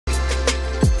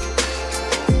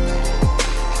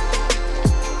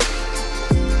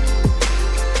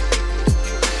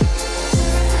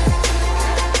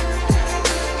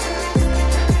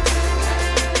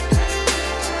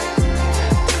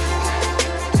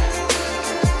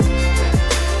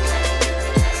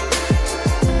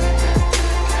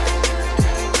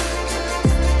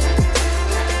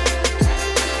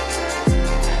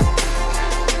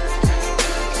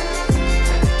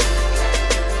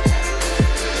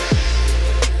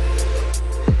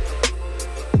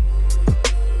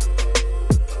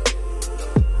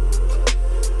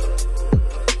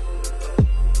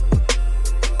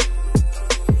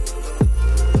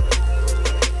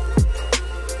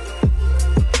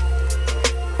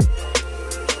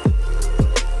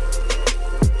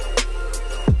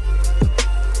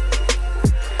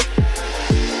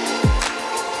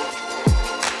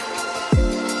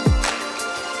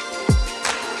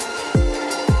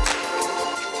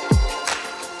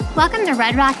Welcome to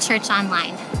Red Rock Church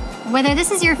Online. Whether this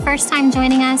is your first time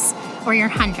joining us or your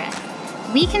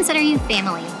 100th, we consider you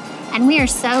family, and we are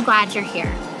so glad you're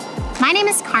here. My name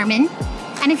is Carmen,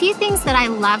 and a few things that I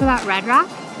love about Red Rock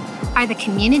are the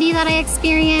community that I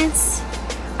experience,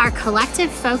 our collective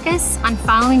focus on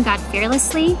following God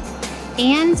fearlessly,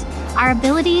 and our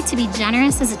ability to be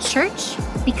generous as a church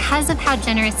because of how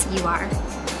generous you are.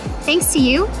 Thanks to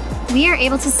you, we are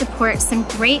able to support some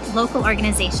great local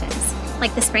organizations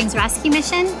like the Springs Rescue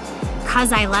Mission,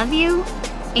 Cause I Love You,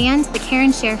 and the Care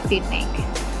and Share Food Bank.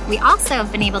 We also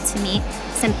have been able to meet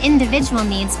some individual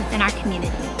needs within our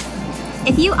community.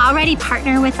 If you already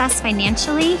partner with us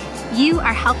financially, you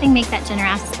are helping make that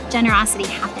generosity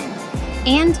happen,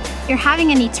 and you're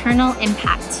having an eternal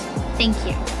impact. Thank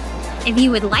you. If you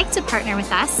would like to partner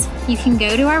with us, you can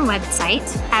go to our website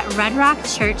at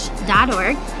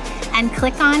redrockchurch.org and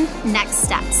click on Next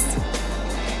Steps.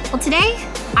 Well, today,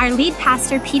 our lead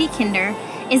pastor, Petey Kinder,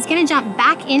 is going to jump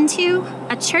back into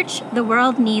A Church the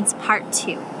World Needs Part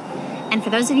 2. And for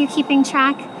those of you keeping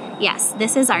track, yes,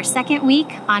 this is our second week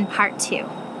on Part 2.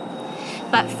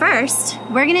 But first,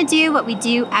 we're going to do what we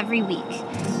do every week.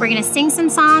 We're going to sing some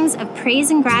songs of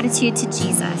praise and gratitude to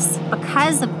Jesus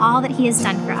because of all that he has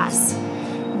done for us.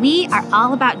 We are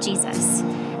all about Jesus,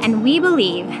 and we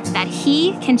believe that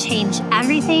he can change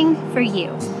everything for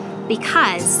you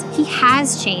because he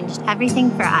has changed everything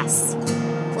for us.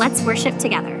 Let's worship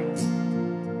together.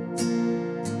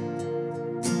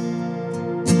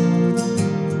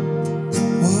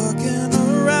 Walking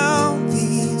around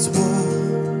these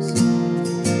walls,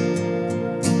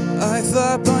 I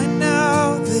thought by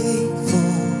now they'd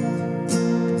fall,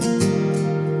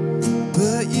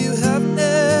 but you have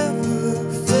never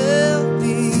failed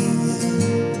me yet.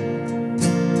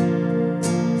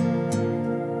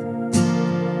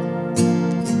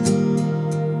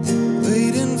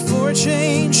 Waiting for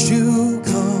change to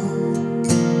come,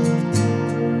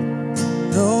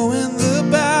 knowing the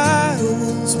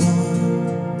battle's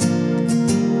won,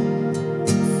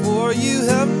 for you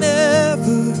have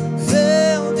never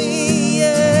failed me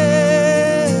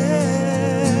yet.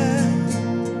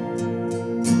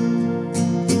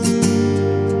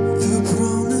 The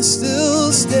promise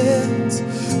still stands,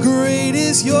 great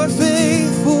is your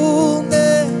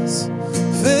faithfulness,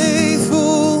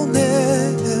 faithfulness.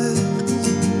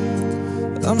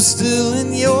 I'm still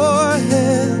in your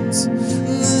hands,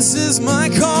 this is my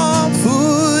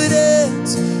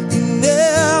confidence, you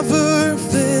never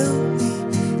fail me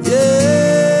yet.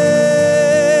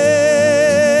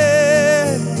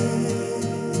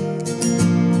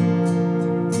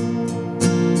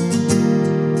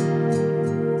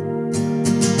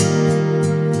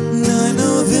 And I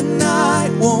know the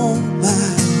night won't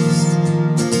last,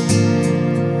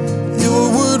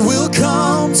 your word will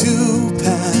come to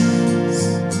pass,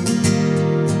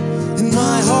 and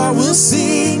my heart will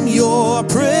sing your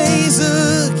praise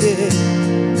again.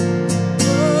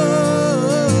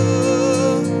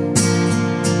 Oh,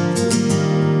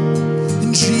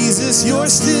 and Jesus, you're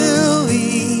still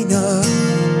enough,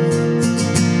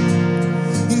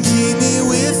 and keep me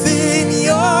within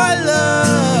your love.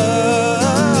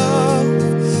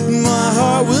 My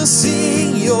heart will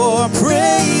sing your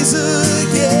praise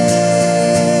again.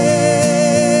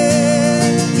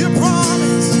 Your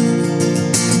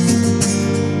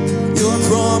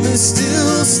promise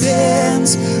still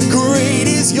stands, great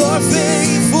is your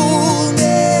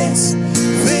faithfulness,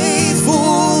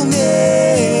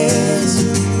 faithfulness.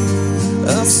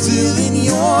 I'm still in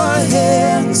your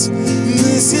hands,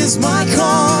 this is my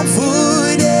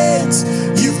confidence,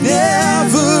 you've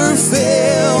never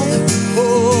failed.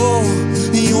 Oh,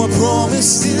 your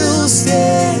promise still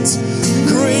stands,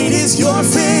 great is your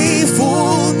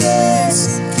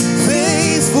faithfulness,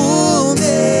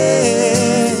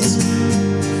 faithfulness.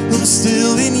 I'm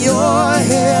still in your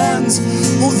hands,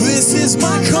 oh, this is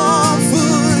my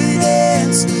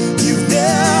confidence, you've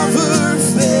never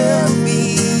failed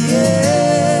me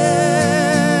yet.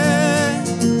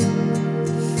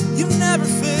 You've never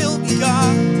failed me,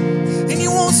 God, and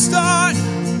you won't start.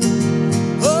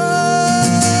 Oh,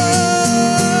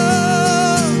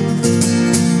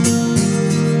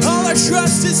 all our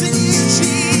trust is in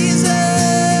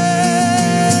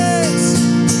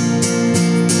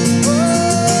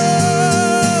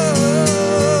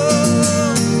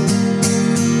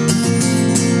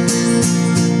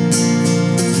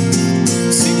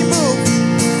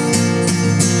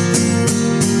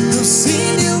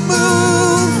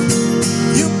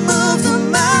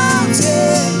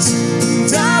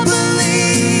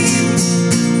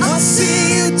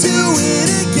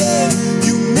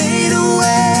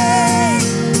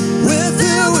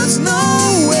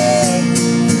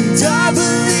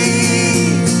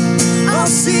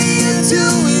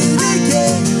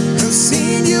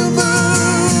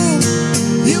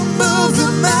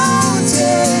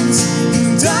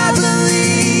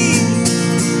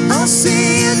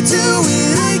see you do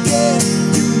it again.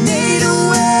 You made a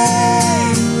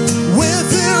way where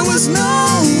there was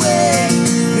no way,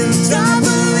 and I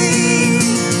believe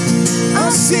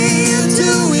I'll see you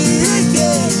do it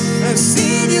again. I've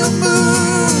seen you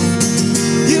move.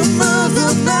 You move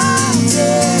the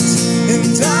mountains,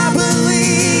 and I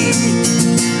believe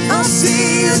I'll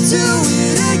see you do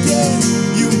it again.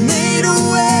 You made a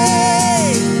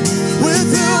way where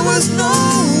there was no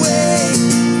way,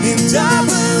 and I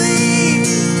believe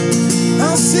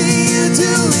I'll see you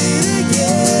do it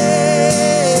again.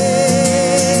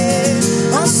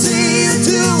 I'll see you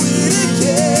do it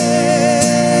again.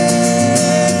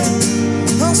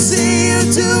 I'll see you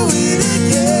do it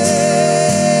again.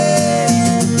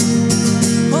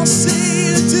 I'll see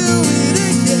you do it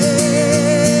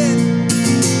again.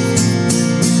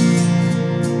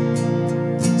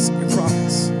 It's your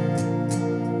promise.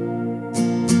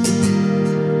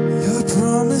 Your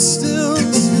promise still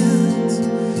stands.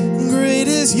 Great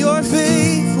is your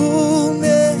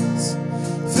faithfulness,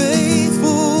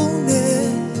 faithfulness.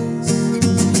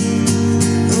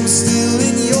 I'm still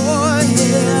in your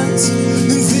hands,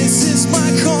 and this is my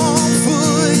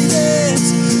confidence.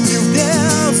 You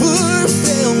never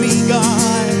fail me,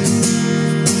 God.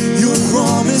 Your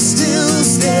promise still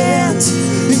stands,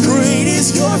 and great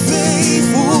is your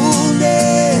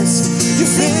faithfulness, your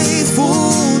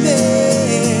faithfulness.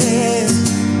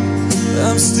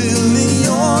 I'm still in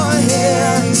your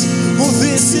hands. Oh,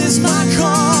 this is my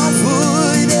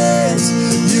confidence.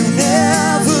 You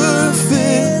never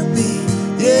fail me,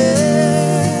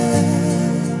 yeah.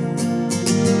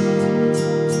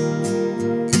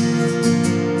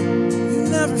 You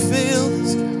never failed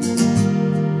us, God.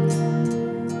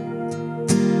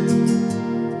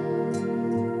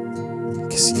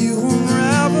 'Cause you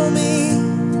unravel me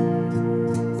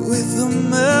with a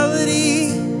melody.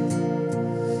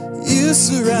 You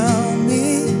surround me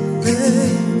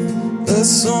with a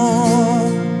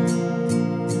song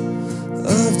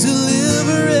of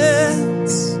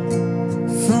deliverance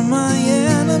from my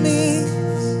enemies,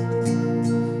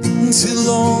 until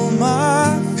all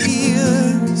my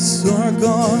fears are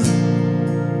gone.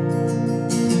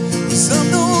 'Cause I'm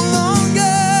no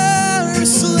longer a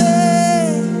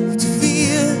slave to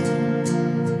fear,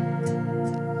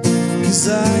 'cause I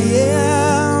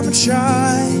am a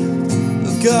child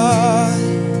of God.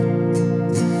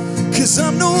 'Cause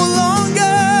I'm no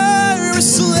longer a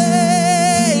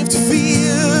slave to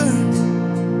fear,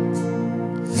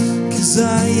 'cause I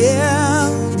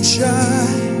am a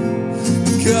child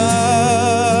of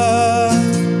God.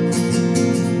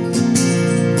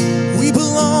 We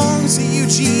belong to you,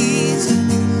 Jesus.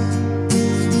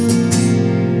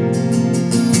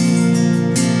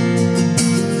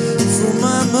 From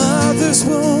my mother's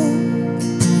womb,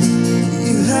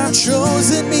 you have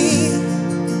chosen me.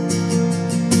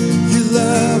 Your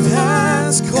love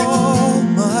has called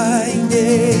my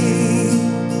name.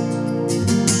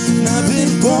 And I've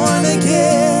been born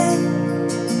again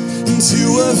into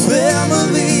a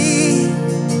family.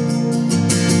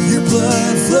 Your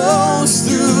blood flows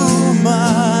through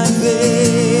my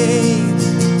veins.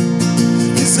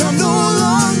 'Cause I'm no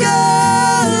longer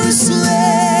a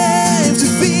slave to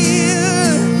fear,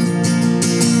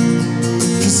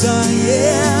 'cause I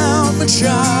am a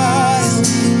child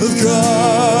of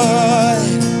God.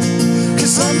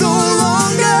 'Cause I'm no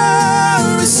longer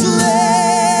a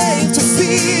slave to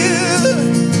fear,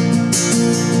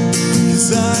 'cause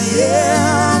I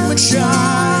am a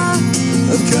child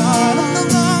of God. I'm no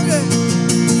longer,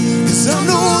 'cause I'm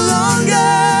no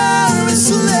longer a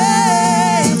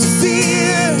slave to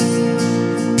fear,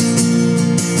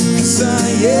 'cause I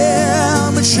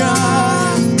am a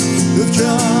child of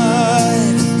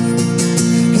God.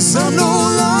 'Cause I'm no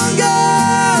longer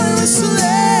a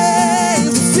slave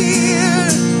to fear,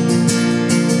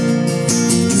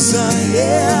 'cause I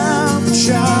am a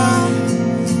child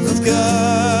of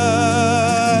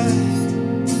God.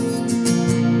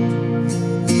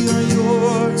 We are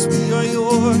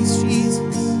yours, Jesus.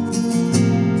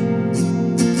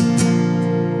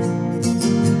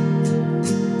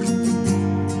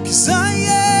 'Cause I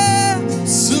am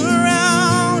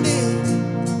surrounded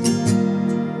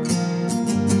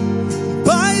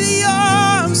by the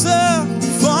arms of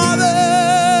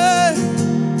Father.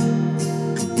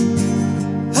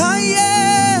 I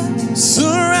am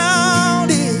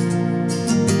surrounded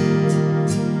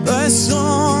by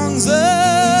songs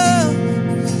of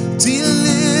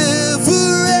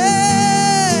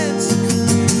deliverance,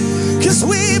 'cause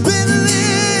we've been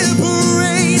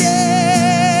liberated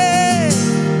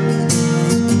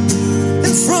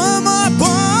and from our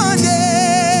bondage.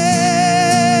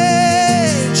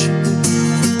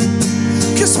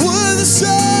 'Cause we're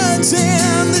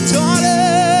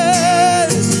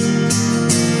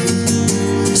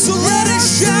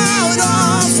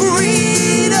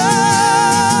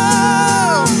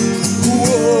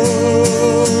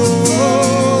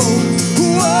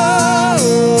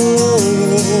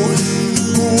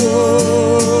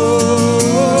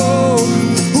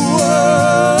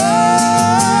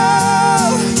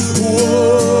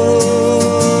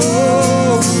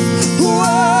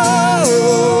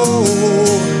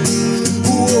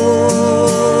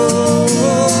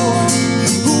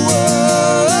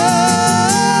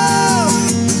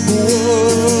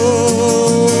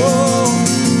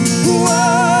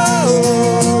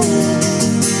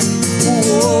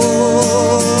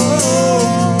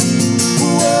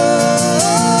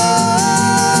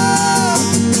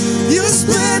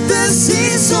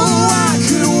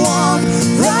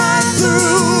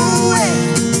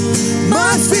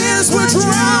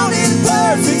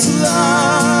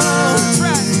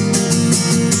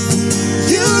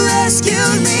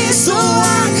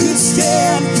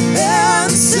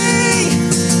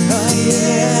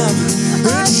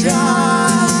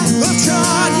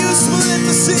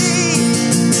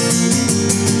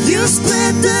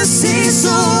split the sea so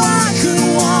I could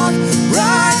walk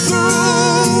right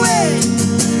through it.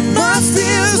 My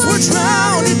fears were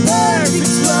drowned in perfect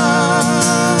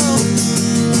love,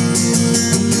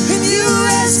 and you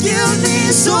rescued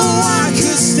me so I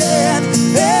could stand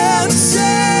and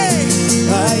say,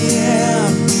 I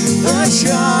am a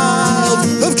child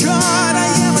of God. I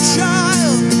am a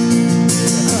child.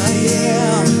 I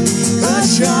am a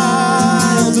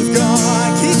child of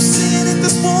God. Keep singing it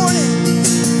this morning.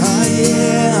 I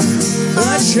am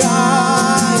a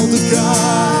child of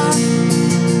God.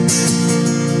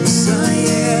 Yes, I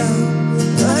am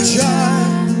a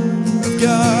child of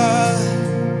God.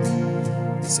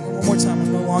 Sing it one more time.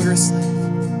 I'm no longer a slave.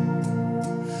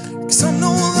 'Cause I'm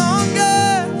no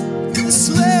longer a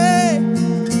slave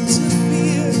to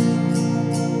fear.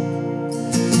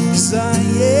 'Cause I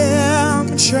am a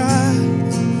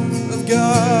child of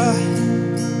God.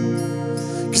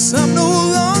 'Cause I'm no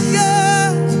longer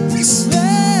a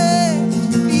slave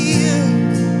to fear.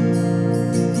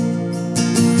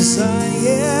 'Cause I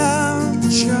am a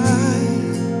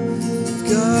child of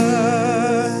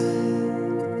God.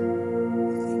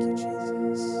 Thank you,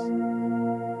 Jesus.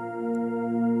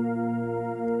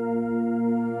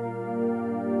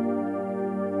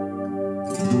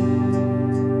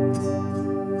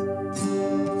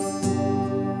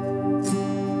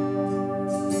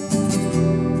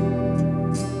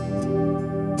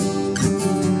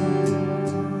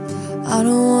 I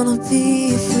don't wanna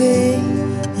be afraid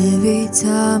every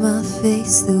time I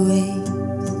face the waves.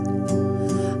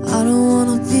 I don't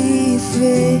wanna be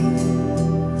afraid.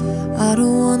 I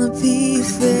don't wanna be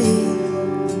afraid.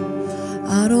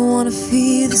 I don't wanna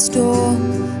fear the storm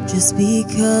just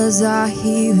because I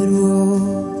hear it roar.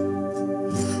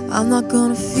 I'm not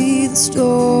gonna fear the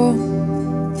storm.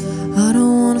 I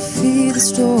don't wanna fear the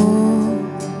storm.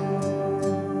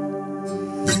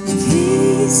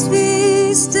 Peace, be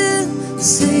still.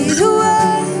 Say the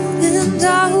word and I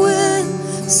will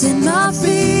set my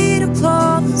feet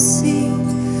upon the sea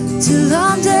till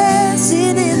I'm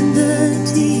dancing in the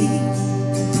deep.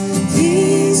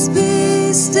 Peace, be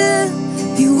still.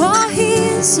 You are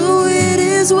here, so it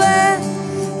is well.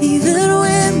 Even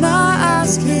when my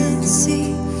eyes can't see,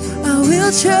 I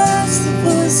will trust the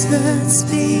voice that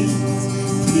speaks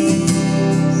peace.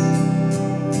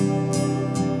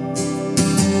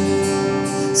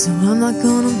 So I'm not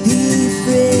gonna be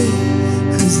afraid,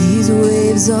 'cause these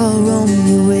waves are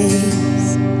only waves.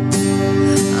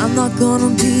 I'm not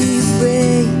gonna be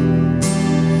afraid.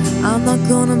 I'm not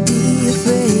gonna be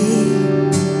afraid.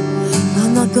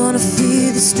 I'm not gonna fear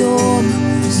the storm.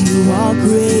 You are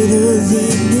greater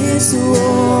than this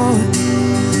war.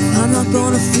 I'm not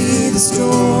gonna fear the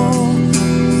storm.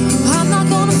 I'm not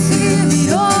gonna fear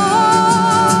it all.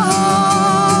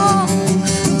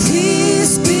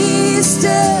 Please be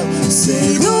still. Say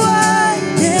the word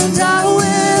and I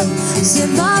will set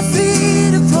my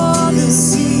feet upon the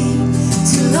sea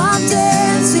till I'm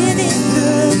dancing in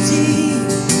the deep.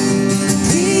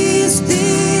 Please be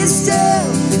still.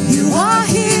 You are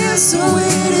here, so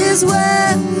it is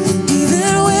well.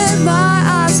 Even when my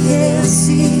eyes can't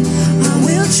see, I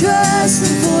will trust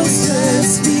the voice that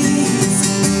speaks.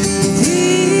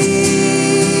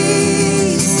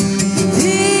 Peace,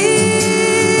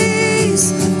 peace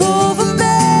over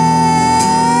me.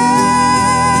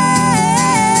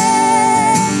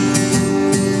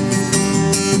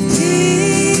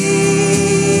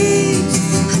 Peace,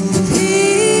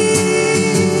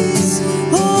 peace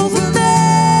over me.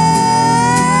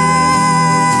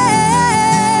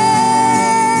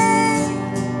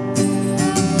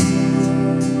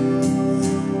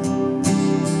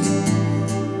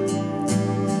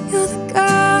 You're the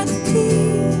God of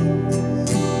peace.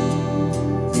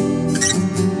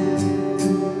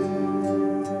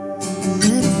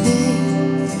 Let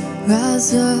faith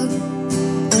rise up,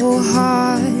 oh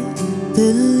heart,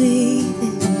 believe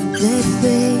it. Let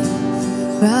faith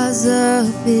rise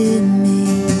up in me.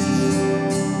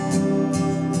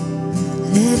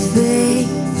 Let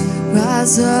faith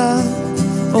rise up,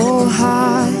 oh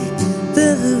heart,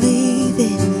 believe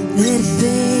it. Let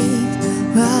faith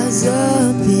rise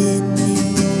up in me.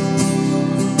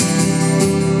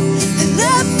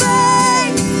 Let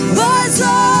faith rise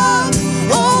up,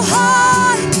 oh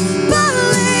heart,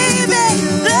 believe it.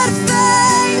 Let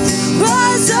faith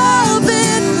rise up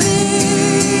in me.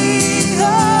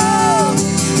 Oh,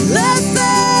 let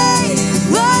faith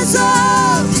rise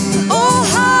up, oh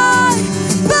heart,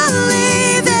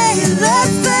 believe it. Let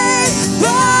faith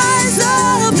rise up.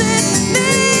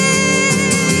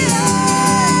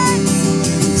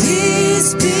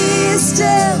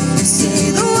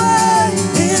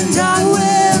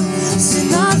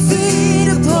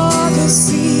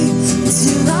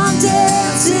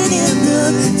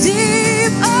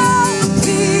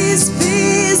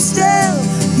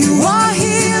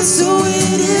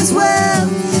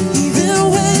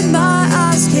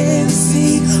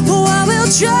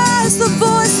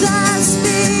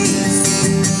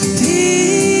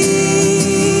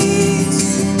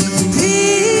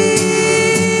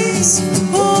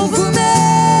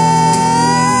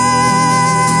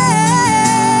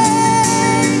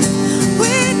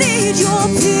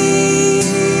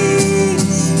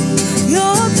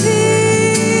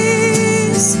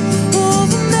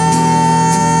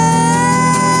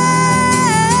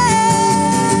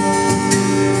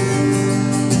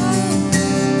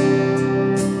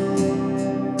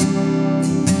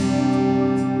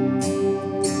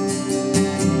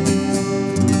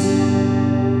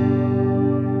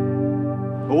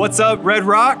 What's up, Red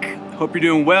Rock? Hope you're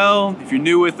doing well. If you're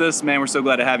new with us, man, we're so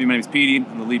glad to have you. My name is Petey.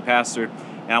 I'm the lead pastor.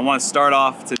 And I want to start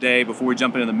off today, before we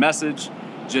jump into the message,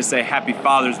 just say Happy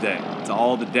Father's Day to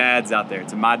all the dads out there.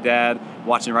 To my dad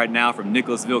watching right now from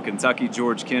Nicholasville, Kentucky,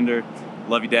 George Kinder.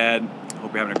 Love you, Dad.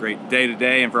 Hope you're having a great day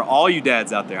today. And for all you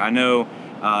dads out there, I know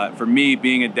for me,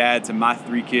 being a dad to my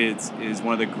 3 kids is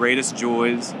one of the greatest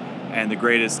joys and the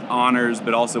greatest honors,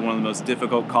 but also one of the most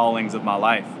difficult callings of my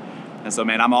life. And so,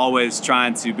 man, I'm always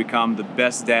trying to become the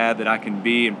best dad that I can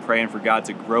be and praying for God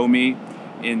to grow me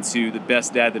into the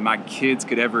best dad that my kids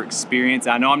could ever experience.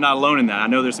 I know I'm not alone in that. I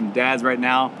know there's some dads right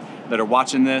now that are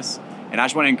watching this, and I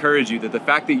just want to encourage you that the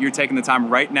fact that you're taking the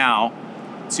time right now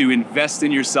to invest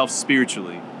in yourself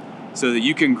spiritually so that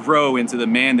you can grow into the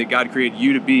man that God created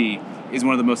you to be is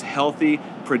one of the most healthy,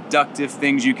 productive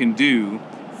things you can do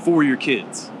for your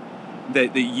kids.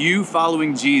 That you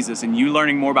following Jesus and you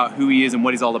learning more about who he is and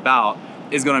what he's all about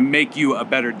is going to make you a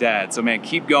better dad. So, man,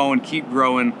 keep going, keep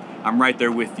growing. I'm right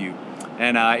there with you.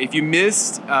 And if you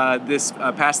missed this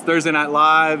past Thursday Night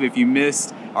Live, if you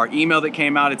missed our email that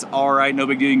came out, it's all right. No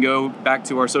big deal. You can go back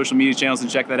to our social media channels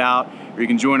and check that out, or you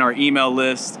can join our email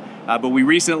list. But we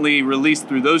recently released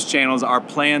through those channels our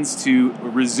plans to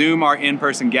resume our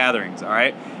in-person gatherings, all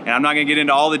right? And I'm not going to get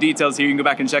into all the details here. You can go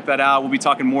back and check that out. We'll be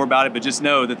talking more about it, but just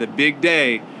know that the big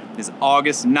day is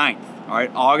August 9th, all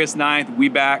right? August 9th, we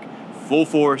back, full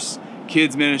force,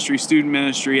 kids ministry, student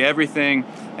ministry, everything.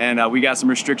 And we got some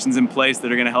restrictions in place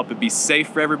that are going to help it be safe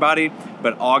for everybody.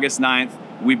 But August 9th,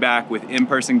 we back with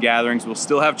in-person gatherings. We'll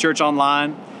still have church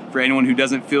online for anyone who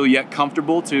doesn't feel yet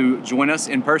comfortable to join us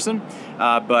in person.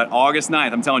 But August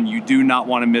 9th, I'm telling you, you do not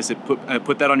want to miss it.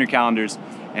 Put that on your calendars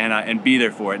and be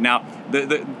there for it. Now,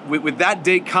 with that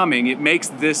date coming, it makes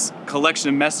this collection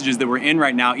of messages that we're in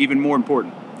right now even more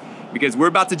important, because we're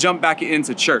about to jump back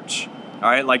into church. All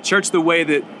right, like church the way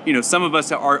that, you know, some of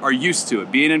us are used to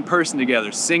it, being in person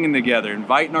together, singing together,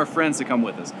 inviting our friends to come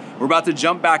with us. We're about to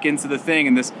jump back into the thing,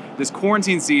 and this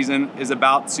quarantine season is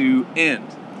about to end.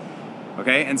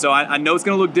 Okay, and so I know it's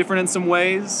going to look different in some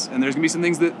ways, and there's going to be some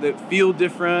things that feel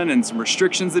different and some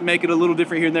restrictions that make it a little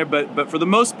different here and there, but for the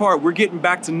most part, we're getting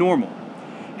back to normal.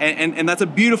 And that's a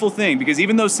beautiful thing, because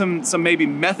even though some maybe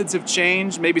methods have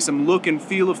changed, maybe some look and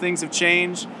feel of things have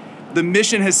changed, the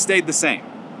mission has stayed the same.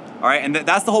 All right, and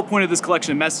that's the whole point of this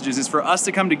collection of messages, is for us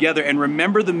to come together and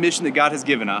remember the mission that God has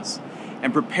given us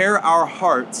and prepare our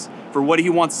hearts for what he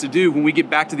wants to do when we get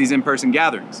back to these in-person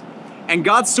gatherings. And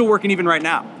God's still working even right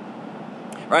now.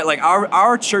 Right, like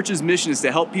our church's mission is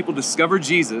to help people discover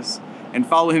Jesus and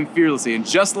follow him fearlessly. And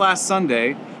just last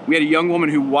Sunday, we had a young woman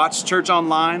who watched church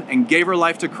online and gave her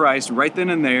life to Christ right then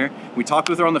and there. We talked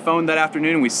with her on the phone that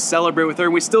afternoon, and we celebrate with her,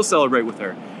 and we still celebrate with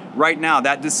her. Right now,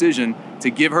 that decision to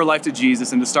give her life to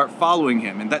Jesus and to start following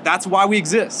him. And that's why we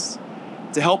exist,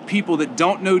 to help people that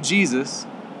don't know Jesus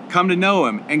come to know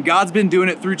him. And God's been doing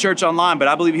it through church online, but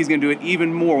I believe he's going to do it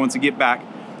even more once we get back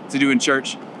to doing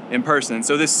church in person.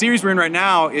 So this series we're in right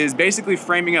now is basically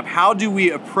framing up, how do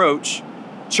we approach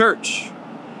church?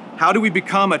 How do we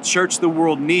become a church the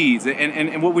world needs?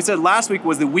 And what we said last week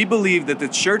was that we believe that the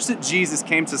church that Jesus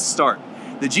came to start,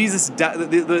 the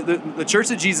church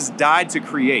that Jesus died to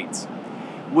create,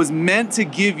 was meant to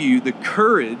give you the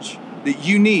courage that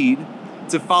you need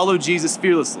to follow Jesus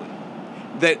fearlessly.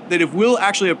 That if we'll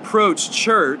actually approach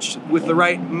church with the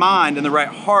right mind and the right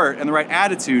heart and the right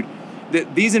attitude,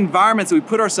 that these environments that we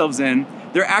put ourselves in,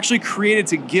 they're actually created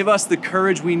to give us the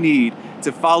courage we need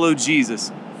to follow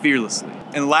Jesus fearlessly.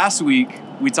 And last week,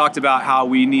 we talked about how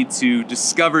we need to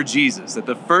discover Jesus, that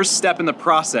the first step in the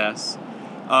process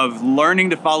of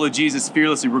learning to follow Jesus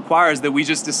fearlessly requires that we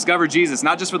just discover Jesus,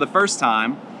 not just for the first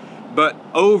time, but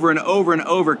over and over and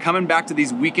over, coming back to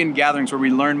these weekend gatherings where we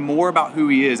learn more about who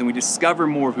he is and we discover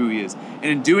more of who he is.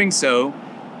 And in doing so,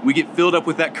 we get filled up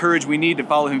with that courage we need to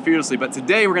follow him fearlessly. But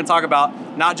today we're going to talk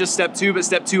about not just step 2, but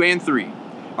step 2 and 3. All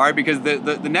right, because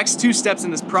the next 2 steps in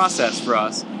this process for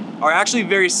us are actually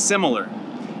very similar.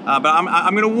 But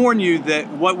I'm going to warn you that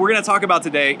what we're going to talk about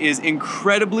today is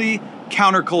incredibly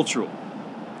countercultural.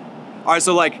 All right,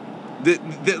 so like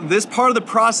this part of the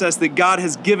process that God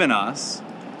has given us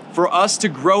for us to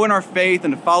grow in our faith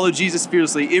and to follow Jesus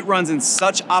fearlessly, it runs in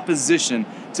such opposition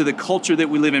to the culture that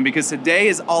we live in, because today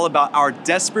is all about our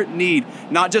desperate need,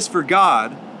 not just for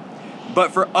God,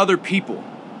 but for other people.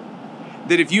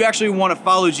 That if you actually want to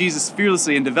follow Jesus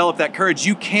fearlessly and develop that courage,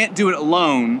 you can't do it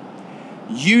alone.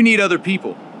 You need other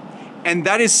people. And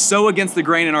that is so against the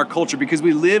grain in our culture, because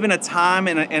we live in a time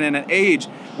and in an age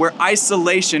where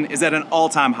isolation is at an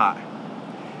all-time high.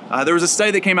 There was a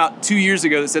study that came out 2 years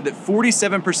ago that said that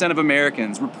 47% of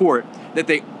Americans report that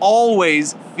they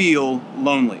always feel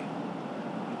lonely.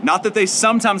 Not that they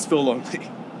sometimes feel lonely,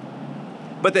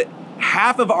 but that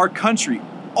half of our country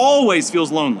always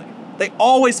feels lonely. They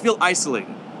always feel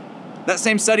isolated. That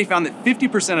same study found that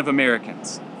 50% of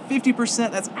Americans,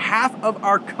 50%, that's half of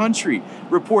our country,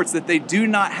 reports that they do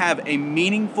not have a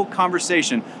meaningful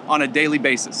conversation on a daily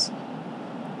basis.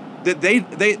 That they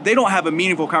don't have a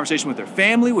meaningful conversation with their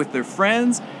family, with their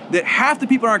friends, that half the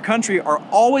people in our country are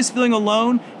always feeling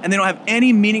alone and they don't have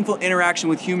any meaningful interaction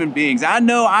with human beings. I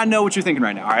know what you're thinking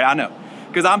right now, all right, I know.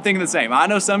 Because I'm thinking the same. I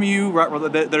know some of you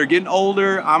that are getting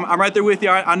older. I'm right there with you.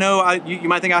 I know you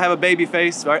might think I have a baby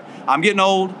face, right? I'm getting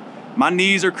old. My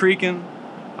knees are creaking.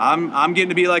 I'm getting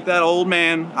to be like that old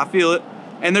man. I feel it.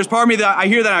 And there's part of me that I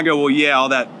hear that and I go, well, yeah,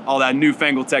 all that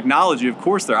newfangled technology, of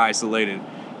course they're isolated.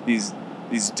 These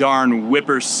darn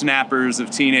whippersnappers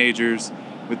of teenagers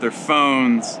with their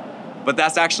phones. But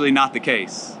that's actually not the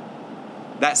case.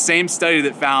 That same study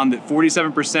that found that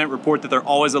 47% report that they're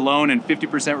always alone and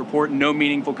 50% report no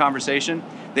meaningful conversation,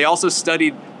 they also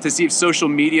studied to see if social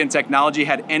media and technology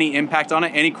had any impact on it,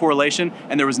 any correlation,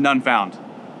 and there was none found.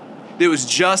 It was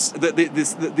just,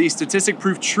 the statistic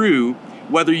proved true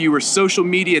whether you were social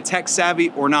media tech savvy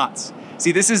or not.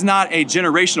 See, this is not a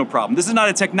generational problem. This is not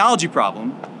a technology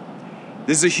problem.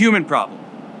 This is a human problem.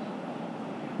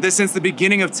 That since the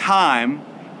beginning of time,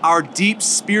 our deep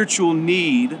spiritual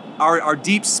need, our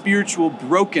deep spiritual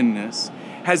brokenness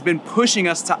has been pushing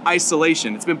us to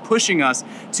isolation. It's been pushing us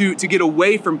to get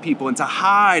away from people and to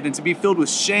hide and to be filled with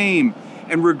shame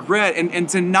and regret and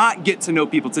to not get to know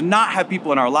people, to not have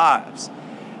people in our lives.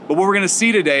 But what we're gonna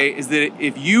see today is that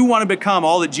if you wanna become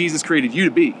all that Jesus created you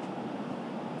to be,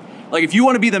 like if you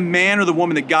wanna be the man or the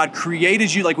woman that God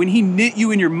created you, like when He knit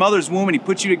you in your mother's womb and He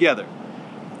put you together,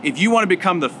 if you wanna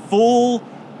become the full,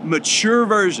 mature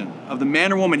version of the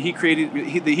man or woman that He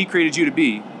created you to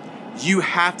be, you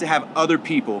have to have other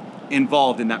people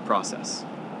involved in that process.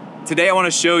 Today I want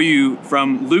to show you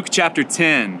from Luke chapter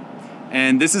 10,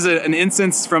 and this is an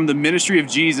instance from the ministry of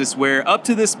Jesus where up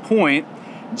to this point,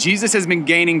 Jesus has been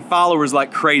gaining followers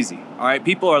like crazy. All right,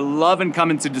 people are loving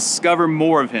coming to discover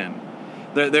more of Him.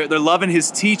 They're loving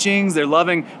His teachings. They're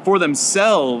loving for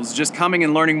themselves just coming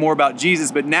and learning more about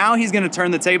Jesus. But now He's going to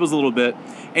turn the tables a little bit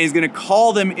and He's going to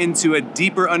call them into a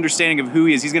deeper understanding of who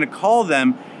He is. He's going to call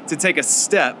them to take a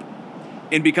step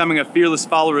in becoming a fearless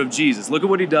follower of Jesus. Look at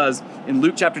what He does in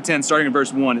Luke chapter 10, starting in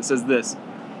verse 1. It says this.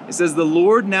 It says, the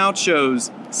Lord now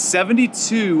chose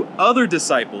 72 other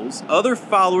disciples, other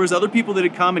followers, other people that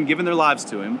had come and given their lives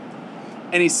to Him,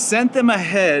 and He sent them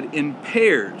ahead in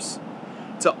pairs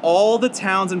to all the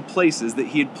towns and places that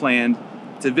He had planned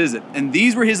to visit. And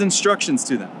these were His instructions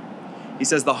to them. He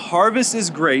says, the harvest is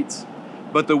great,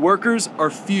 but the workers are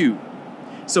few.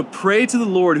 So pray to the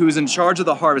Lord who is in charge of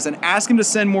the harvest and ask Him to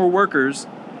send more workers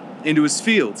into His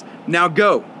fields. Now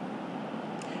go.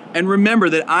 And remember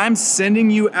that I'm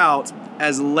sending you out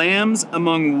as lambs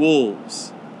among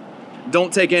wolves.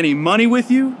 Don't take any money with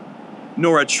you,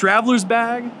 nor a traveler's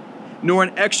bag, nor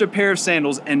an extra pair of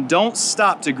sandals, and don't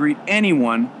stop to greet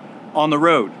anyone on the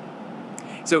road.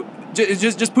 So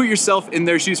just put yourself in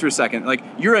their shoes for a second. Like,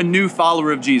 you're a new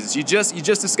follower of Jesus. You just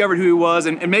discovered who He was,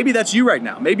 and maybe that's you right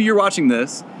now. Maybe you're watching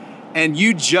this, and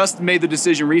you just made the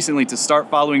decision recently to start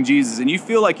following Jesus, and you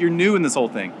feel like you're new in this whole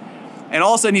thing. And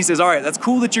all of a sudden He says, all right, that's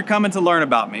cool that you're coming to learn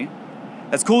about me.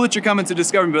 That's cool that you're coming to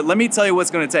discover me, but let me tell you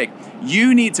what's going to take.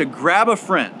 You need to grab a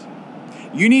friend.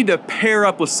 You need to pair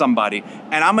up with somebody,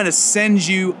 and I'm going to send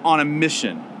you on a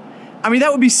mission. I mean,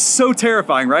 that would be so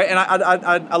terrifying, right? And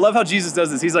I love how Jesus does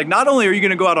this. He's like, not only are you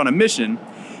going to go out on a mission,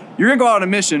 you're going to go out on a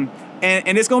mission,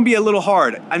 and it's going to be a little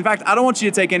hard. In fact, I don't want you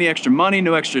to take any extra money,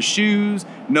 no extra shoes,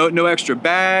 no extra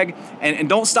bag, and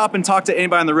don't stop and talk to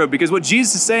anybody on the road, because what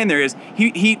Jesus is saying there is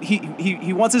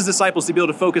he wants His disciples to be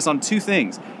able to focus on two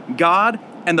things: God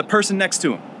and the person next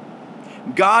to Him.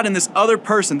 God and this other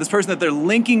person, this person that they're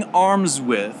linking arms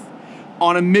with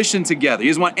on a mission together. He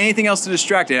doesn't want anything else to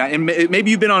distract it. And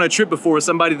maybe you've been on a trip before with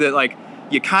somebody that like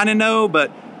you kind of know,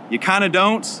 but you kind of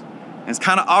don't. And it's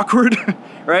kind of awkward,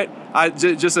 right? I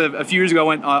just a few years ago, I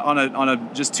went on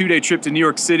a just 2-day trip to New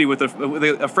York City with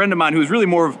a friend of mine who was really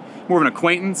more of an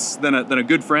acquaintance than a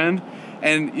good friend.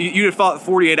 And you'd have thought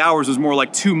 48 hours was more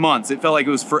like 2 months. It felt like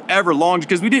it was forever long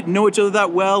because we didn't know each other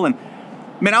that well. And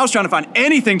man, I was trying to find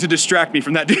anything to distract me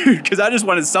from that dude because I just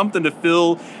wanted something to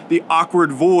fill the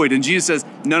awkward void. And Jesus says,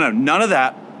 no, none of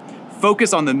that.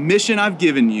 Focus on the mission I've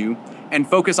given you and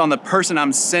focus on the person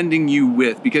I'm sending you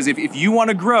with. Because if you want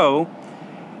to grow,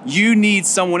 you need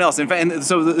someone else. In fact, and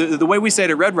so the way we say it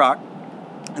at Red Rock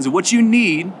is what you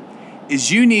need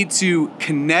is you need to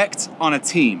connect on a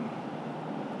team.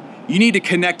 You need to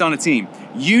connect on a team.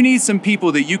 You need some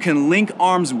people that you can link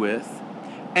arms with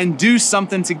and do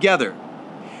something together.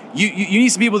 You need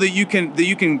some people that you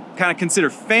can kind of consider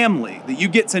family, that you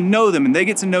get to know them and they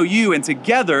get to know you, and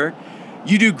together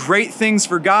you do great things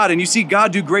for God and you see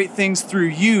God do great things through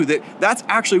you. That's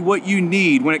actually what you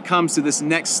need when it comes to this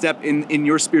next step in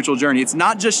your spiritual journey. It's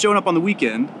not just showing up on the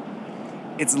weekend,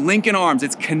 it's linking arms,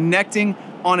 it's connecting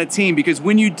on a team, because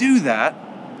when you do that,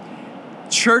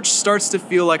 church starts to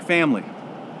feel like family.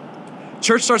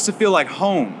 Church starts to feel like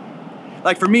home.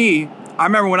 Like for me, I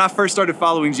remember when I first started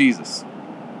following Jesus.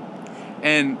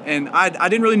 And I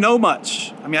didn't really know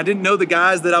much. I mean, I didn't know the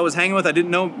guys that I was hanging with. I didn't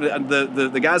know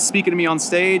the guys speaking to me on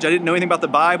stage. I didn't know anything about the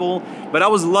Bible, but I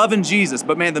was loving Jesus.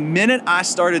 But man, the minute I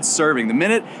started serving, the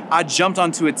minute I jumped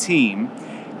onto a team,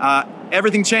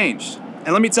 everything changed.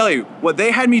 And let me tell you, what they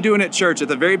had me doing at church at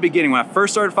the very beginning, when I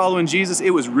first started following Jesus,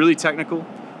 it was really technical.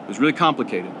 It was really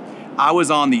complicated. I was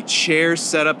on the chair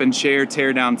setup and chair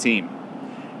tear down team.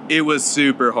 It was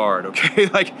super hard, okay?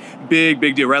 Like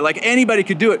big deal, right? Like anybody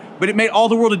could do it, but it made all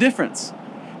the world a difference.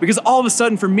 Because all of a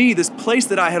sudden for me, this place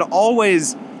that I had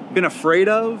always been afraid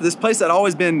of, this place that I'd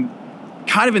always been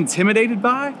kind of intimidated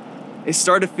by, it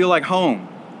started to feel like home.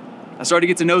 I started to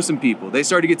get to know some people. They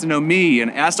started to get to know me,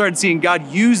 and I started seeing God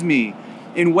use me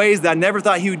in ways that I never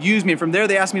thought he would use me. And from there,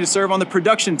 they asked me to serve on the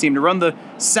production team, to run the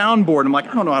soundboard. I'm like,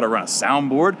 I don't know how to run a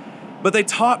soundboard. But they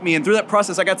taught me, and through that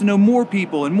process, I got to know more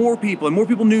people, and more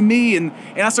people knew me, and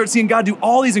I started seeing God do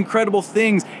all these incredible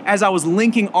things as I was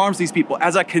linking arms with these people,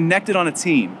 as I connected on a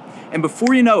team. And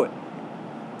before you know it,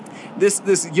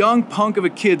 this young punk of a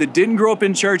kid that didn't grow up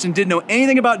in church and didn't know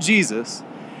anything about Jesus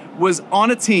was on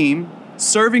a team,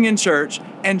 serving in church,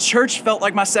 and church felt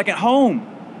like my second home.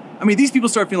 I mean, these people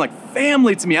started feeling like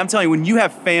family to me. I'm telling you, when you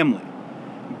have family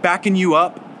backing you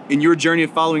up in your journey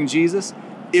of following Jesus,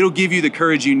 it'll give you the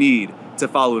courage you need to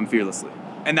follow him fearlessly.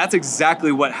 And that's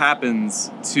exactly what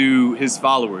happens to his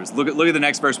followers. Look at the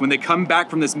next verse. When they come back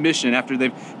from this mission, after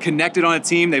they've connected on a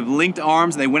team, they've linked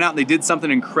arms, and they went out and they did something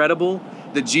incredible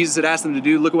that Jesus had asked them to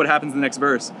do, look at what happens in the next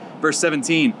verse. Verse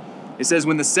 17, it says,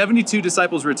 when the 72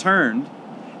 disciples returned,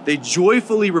 they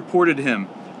joyfully reported to him,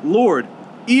 Lord,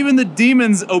 even the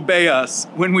demons obey us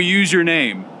when we use your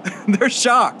name. They're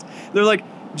shocked. They're like,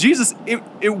 Jesus,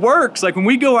 it works. Like when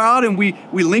we go out and we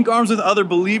link arms with other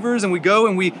believers and we go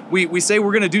and we say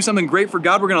we're going to do something great for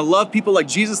God, we're going to love people like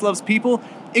Jesus loves people,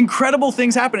 incredible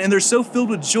things happen, and they're so filled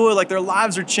with joy, like their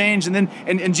lives are changed. And then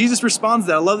and Jesus responds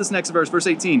to that. I love this next verse, verse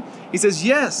 18. He says,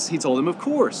 yes, he told him, of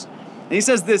course. And he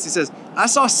says this, he says, I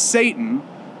saw Satan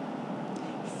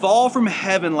fall from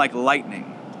heaven like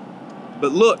lightning.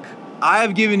 But look, I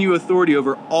have given you authority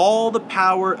over all the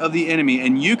power of the enemy,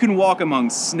 and you can walk among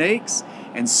snakes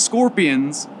and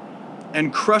scorpions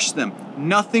and crush them.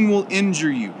 Nothing will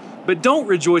injure you. But don't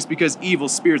rejoice because evil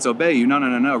spirits obey you.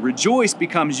 No. Rejoice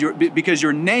because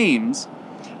your names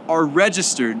are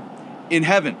registered in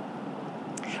heaven.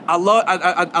 I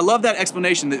love that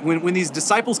explanation, that when these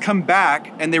disciples come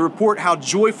back and they report how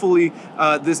joyfully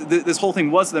this whole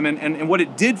thing was to them and what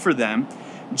it did for them,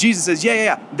 Jesus says,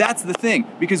 yeah, that's the thing.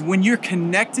 Because when you're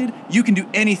connected, you can do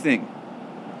anything.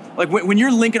 Like when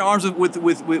you're linking arms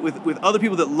with other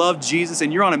people that love Jesus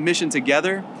and you're on a mission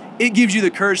together, it gives you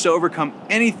the courage to overcome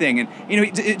anything. And you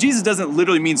know, Jesus doesn't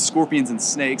literally mean scorpions and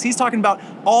snakes. He's talking about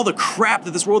all the crap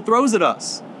that this world throws at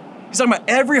us. He's talking about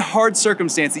every hard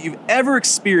circumstance that you've ever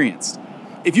experienced.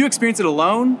 If you experience it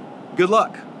alone, good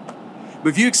luck. But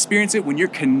if you experience it when you're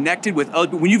connected with other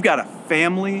people, when you've got a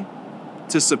family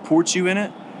to support you in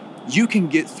it, you can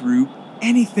get through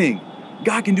anything.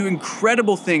 God can do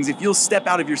incredible things if you'll step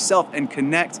out of yourself and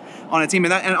connect on a team.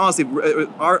 And honestly,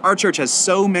 our church has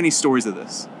so many stories of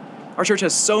this. Our church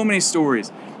has so many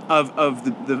stories of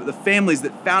the families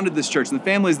that founded this church and the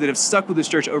families that have stuck with this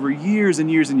church over years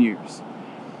and years and years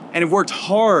and have worked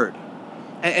hard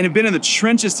and have been in the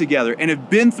trenches together and have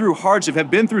been through hardship, have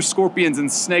been through scorpions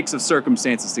and snakes of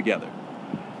circumstances together.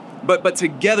 But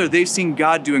together, they've seen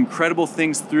God do incredible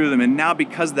things through them. And now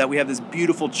because of that, we have this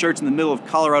beautiful church in the middle of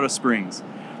Colorado Springs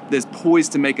that's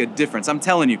poised to make a difference. I'm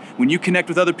telling you, when you connect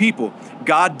with other people,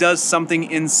 God does something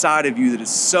inside of you that is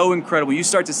so incredible. You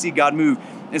start to see God move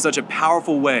in such a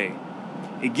powerful way.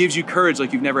 It gives you courage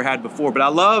like you've never had before. But I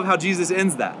love how Jesus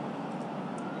ends that.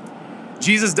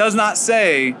 Jesus does not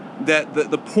say that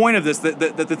the point of this,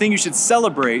 that the thing you should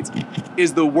celebrate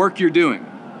is the work you're doing.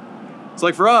 It's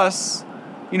like for us,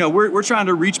 you know, we're trying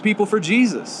to reach people for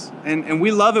Jesus. And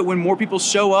we love it when more people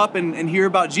show up and hear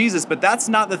about Jesus, but that's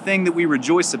not the thing that we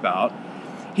rejoice about.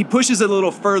 He pushes it a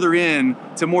little further in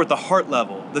to more at the heart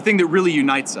level, the thing that really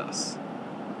unites us.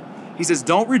 He says,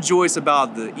 don't rejoice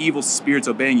about the evil spirits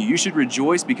obeying you. You should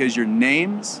rejoice because your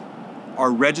names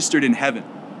are registered in heaven.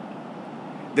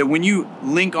 that when you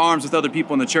link arms with other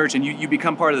people in the church and you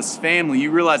become part of this family,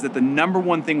 you realize that the number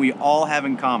one thing we all have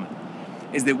in common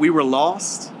is that we were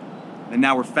lost and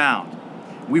now we're found.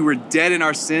 We were dead in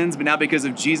our sins, but now because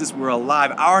of Jesus, we're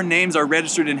alive. Our names are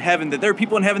registered in heaven, that there are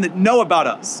people in heaven that know about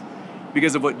us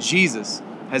because of what Jesus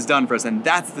has done for us. And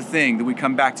that's the thing that we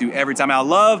come back to every time. I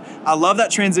love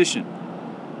that transition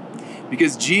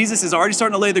because Jesus is already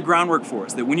starting to lay the groundwork for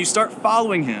us, that when you start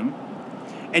following him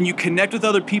and you connect with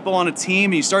other people on a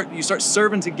team and you start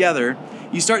serving together,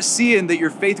 you start seeing that your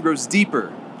faith grows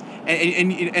deeper.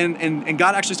 And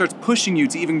God actually starts pushing you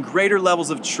to even greater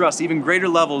levels of trust, even greater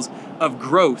levels of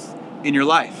growth in your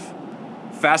life.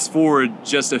 Fast forward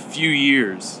just a few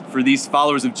years for these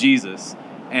followers of Jesus,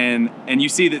 and you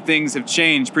see that things have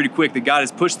changed pretty quick, that God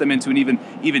has pushed them into an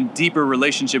even deeper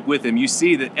relationship with him. You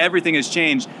see that everything has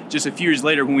changed just a few years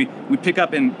later when we pick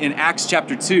up in Acts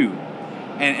chapter 2.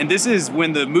 And this is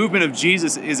when the movement of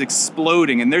Jesus is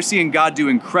exploding and they're seeing God do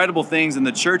incredible things and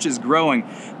the church is growing.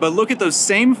 But look at those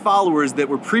same followers that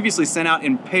were previously sent out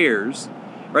in pairs,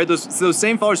 right? Those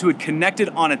same followers who had connected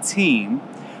on a team,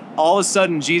 all of a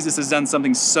sudden Jesus has done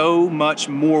something so much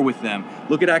more with them.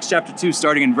 Look at Acts chapter 2,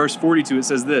 starting in verse 42. It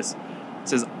says this. It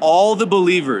says, all the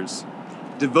believers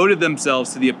devoted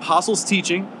themselves to the apostles'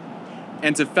 teaching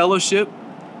and to fellowship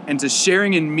and to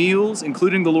sharing in meals,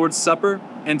 including the Lord's Supper,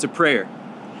 and to prayer.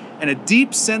 And a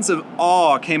deep sense of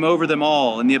awe came over them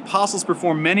all, and the apostles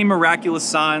performed many miraculous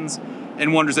signs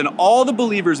and wonders. And all the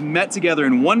believers met together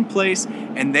in one place,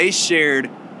 and they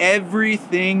shared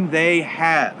everything they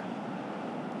had.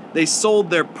 They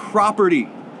sold their property,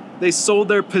 they sold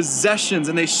their possessions,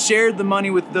 and they shared the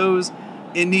money with those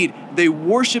in need. They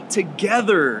worshiped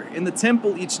together in the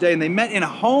temple each day, and they met in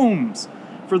homes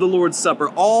for the Lord's Supper,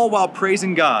 all while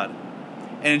praising God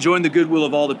and enjoying the goodwill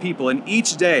of all the people. And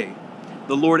each day,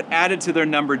 the Lord added to their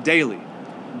number daily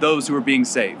those who were being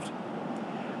saved.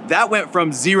 That went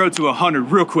from 0 to 100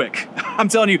 real quick. I'm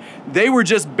telling you, they were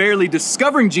just barely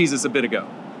discovering Jesus a bit ago.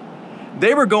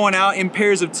 They were going out in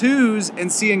pairs of twos and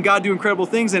seeing God do incredible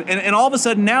things. And all of a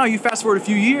sudden now, you fast forward a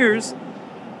few years,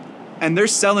 and they're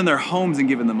selling their homes and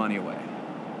giving the money away.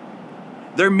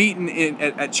 They're meeting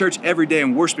at church every day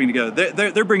and worshiping together.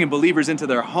 They're bringing believers into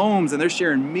their homes and they're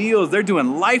sharing meals. They're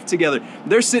doing life together.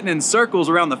 They're sitting in circles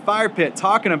around the fire pit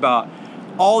talking about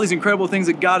all these incredible things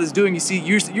that God is doing. You see,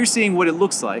 you're seeing what it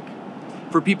looks like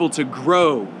for people to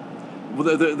grow.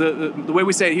 The way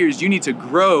we say it here is you need to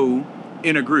grow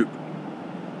in a group.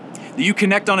 You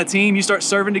connect on a team, you start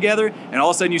serving together, and all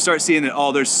of a sudden you start seeing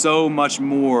that, there's so much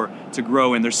more to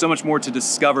grow in. There's so much more to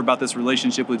discover about this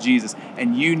relationship with Jesus,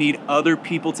 and you need other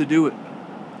people to do it.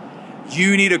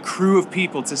 You need a crew of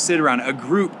people to sit around, a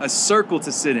group, a circle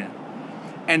to sit in,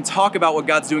 and talk about what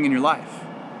God's doing in your life.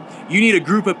 You need a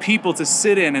group of people to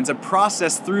sit in and to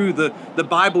process through the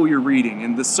Bible you're reading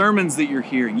and the sermons that you're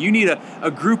hearing. You need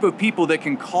a group of people that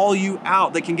can call you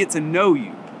out, that can get to know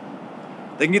you.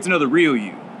 They can get to know the real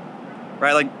you.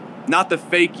 Right? Like, not the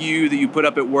fake you that you put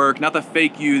up at work, not the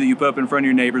fake you that you put up in front of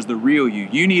your neighbors, the real you.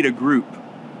 You need a group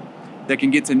that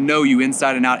can get to know you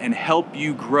inside and out and help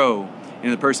you grow into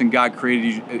the person God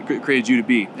created you to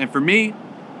be. And for me,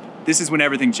 this is when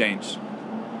everything changed.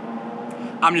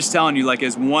 I'm just telling you, like,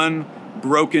 as one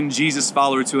broken Jesus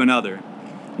follower to another,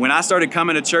 when I started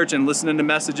coming to church and listening to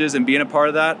messages and being a part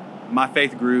of that, my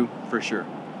faith grew for sure.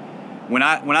 When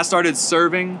I started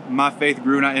serving, my faith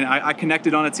grew, and I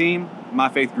connected on a team, my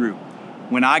faith grew.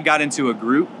 When I got into a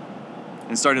group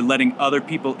and started letting other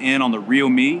people in on the real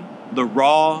me, the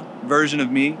raw version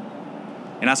of me,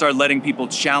 and I started letting people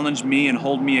challenge me and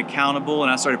hold me accountable,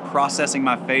 and I started processing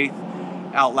my faith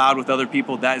out loud with other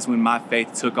people, that is when my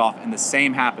faith took off. And the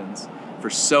same happens for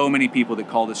so many people that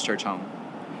call this church home.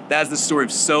 That is the story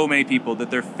of so many people,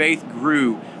 that their faith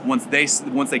grew once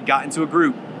they got into a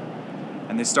group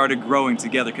and they started growing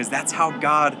together, because that's how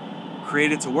God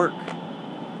created it to work.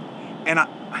 And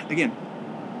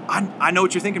I know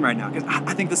what you're thinking right now, because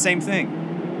I think the same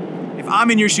thing. If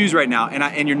I'm in your shoes right now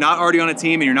and you're not already on a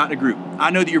team and you're not in a group, I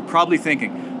know that you're probably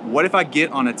thinking, what if I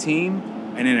get on a team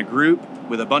and in a group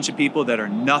with a bunch of people that are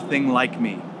nothing like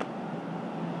me?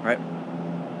 Right?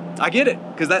 I get it,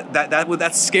 because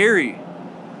that's scary.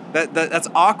 That's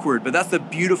awkward, but that's the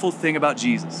beautiful thing about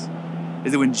Jesus,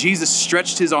 is that when Jesus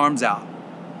stretched his arms out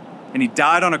and he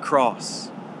died on a cross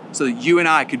so that you and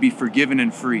I could be forgiven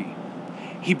and free,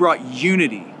 he brought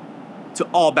unity to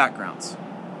all backgrounds.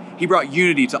 He brought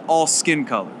unity to all skin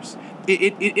colors.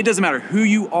 It doesn't matter who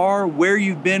you are, where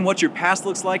you've been, what your past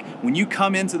looks like. When you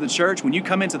come into the church, when you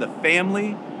come into the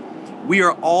family, we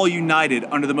are all united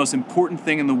under the most important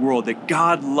thing in the world, that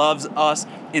God loves us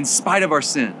in spite of our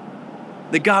sin.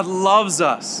 That God loves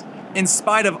us in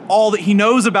spite of all that he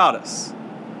knows about us.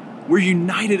 We're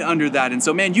united under that. And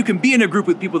so, man, you can be in a group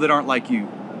with people that aren't like you.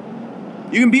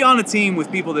 You can be on a team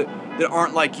with people that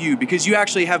aren't like you because you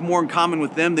actually have more in common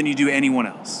with them than you do anyone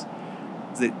else.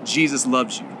 It's that Jesus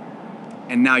loves you,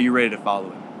 and now you're ready to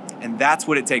follow him. And that's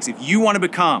what it takes. If you want to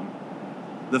become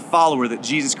the follower that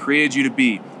Jesus created you to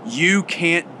be, you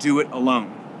can't do it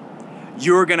alone.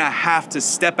 You're going to have to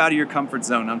step out of your comfort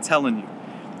zone. I'm telling you,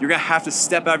 you're going to have to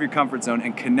step out of your comfort zone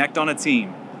and connect on a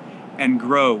team and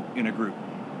grow in a group.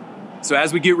 So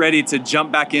as we get ready to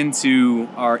jump back into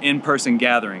our in-person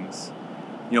gatherings,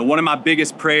 one of my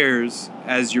biggest prayers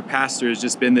as your pastor has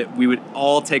just been that we would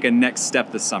all take a next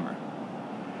step this summer.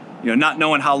 Not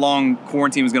knowing how long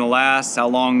quarantine was going to last, how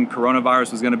long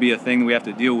coronavirus was going to be a thing that we have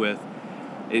to deal with,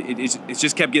 it's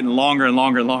just kept getting longer and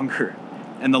longer and longer.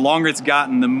 And the longer it's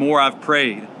gotten, the more I've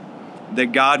prayed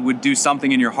that God would do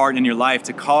something in your heart and in your life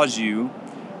to cause you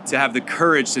to have the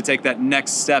courage to take that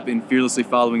next step in fearlessly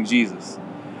following Jesus.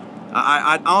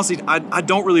 I honestly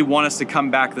don't really want us to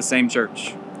come back the same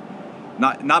church.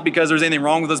 Not because there's anything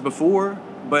wrong with us before,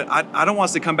 but I don't want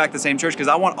us to come back the same church because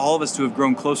I want all of us to have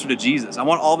grown closer to Jesus. I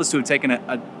want all of us to have taken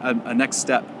a next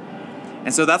step.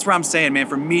 And so that's where I'm saying, man,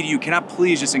 from me to you, can I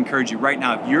please just encourage you right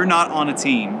now, if you're not on a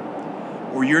team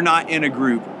or you're not in a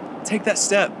group, take that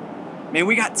step. Man,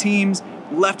 we got teams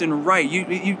left and right. You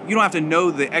don't have to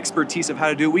know the expertise of how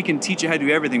to do it. We can teach you how to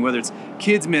do everything, whether it's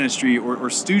kids ministry or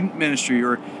student ministry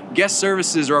or guest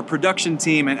services or our production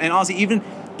team. And honestly, even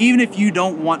if you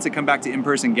don't want to come back to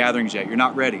in-person gatherings yet, you're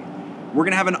not ready. We're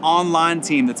going to have an online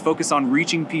team that's focused on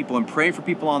reaching people and praying for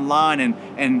people online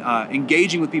and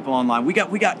engaging with people online. We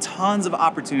got tons of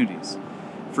opportunities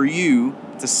for you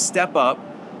to step up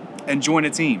and join a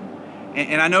team.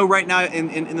 And I know right now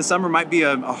in the summer might be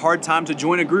a hard time to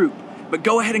join a group, but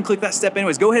go ahead and click that step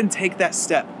anyways. Go ahead and take that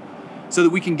step so that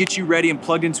we can get you ready and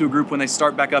plugged into a group when they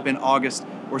start back up in August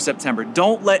or September.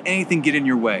 Don't let anything get in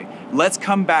your way. Let's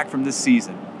come back from this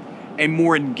season a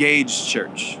more engaged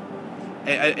church.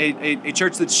 A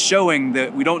church that's showing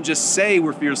that we don't just say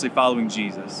we're fearlessly following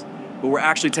Jesus, but we're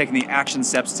actually taking the action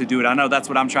steps to do it. I know that's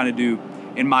what I'm trying to do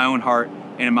in my own heart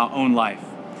and in my own life.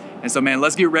 And so, man,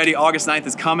 let's get ready. August 9th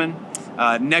is coming.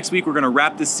 Next week, we're going to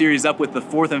wrap this series up with the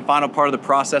fourth and final part of the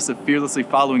process of fearlessly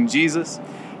following Jesus.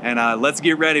 And let's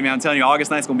get ready, man. I'm telling you, August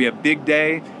 9th is going to be a big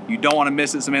day. You don't want to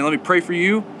miss it. So, man, let me pray for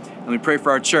you. Let me pray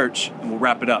for our church, and we'll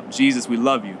wrap it up. Jesus, we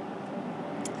love you.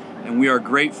 And we are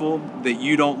grateful that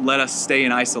you don't let us stay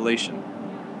in isolation.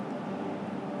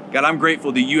 God, I'm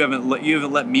grateful that you haven't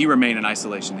let me remain in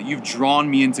isolation, that you've drawn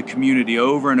me into community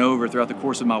over and over throughout the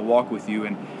course of my walk with you,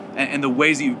 and the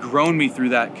ways that you've grown me through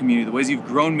that community, the ways you've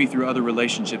grown me through other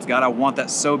relationships. God, I want that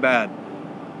so bad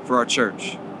for our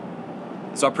church.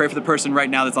 So I pray for the person right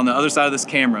now that's on the other side of this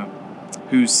camera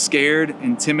who's scared,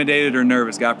 intimidated, or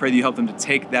nervous. God, I pray that you help them to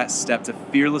take that step to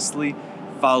fearlessly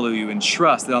follow you and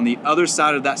trust that on the other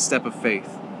side of that step of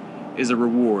faith is a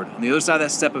reward. On the other side of that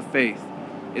step of faith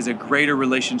is a greater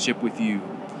relationship with you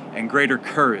and greater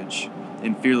courage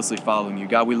in fearlessly following you.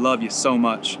 God, we love you so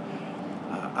much.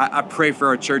 I pray for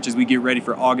our church as we get ready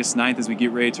for August 9th, as we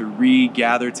get ready to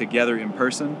regather together in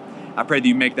person. I pray that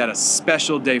you make that a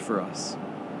special day for us.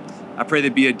 I pray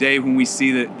that be a day when we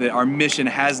see that our mission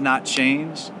has not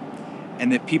changed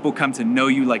and that people come to know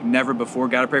you like never before.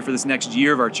 God, I pray for this next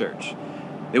year of our church,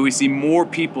 that we see more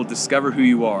people discover who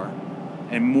you are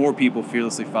and more people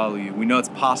fearlessly follow you. We know it's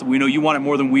possible. We know you want it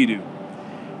more than we do.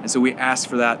 And so we ask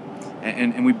for that,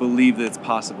 and we believe that it's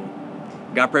possible.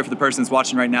 God, I pray for the person that's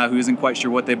watching right now who isn't quite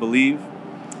sure what they believe.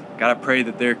 God, I pray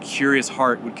that their curious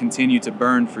heart would continue to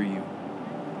burn for you.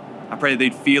 I pray that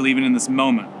they'd feel even in this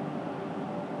moment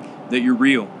that you're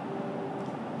real,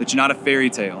 that you're not a fairy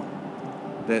tale,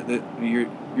 that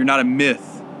you're not a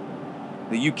myth,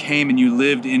 that you came and you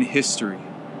lived in history,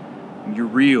 and you're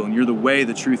real, and you're the way,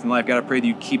 the truth, and life. God, I pray that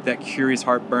you keep that curious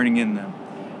heart burning in them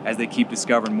as they keep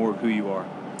discovering more of who you are.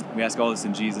 We ask all this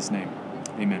in Jesus' name.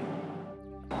 Amen.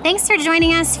 Thanks for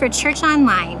joining us for Church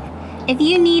Online. If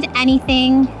you need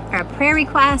anything or a prayer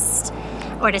request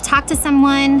or to talk to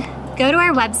someone, go to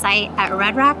our website at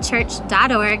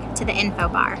redrockchurch.org to the info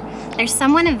bar. There's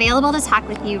someone available to talk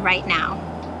with you right now.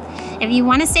 If you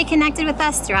want to stay connected with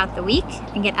us throughout the week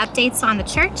and get updates on the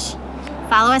church,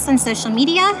 follow us on social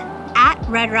media at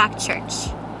Red Rock Church.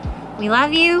 We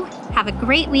love you. Have a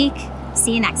great week.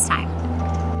 See you next time.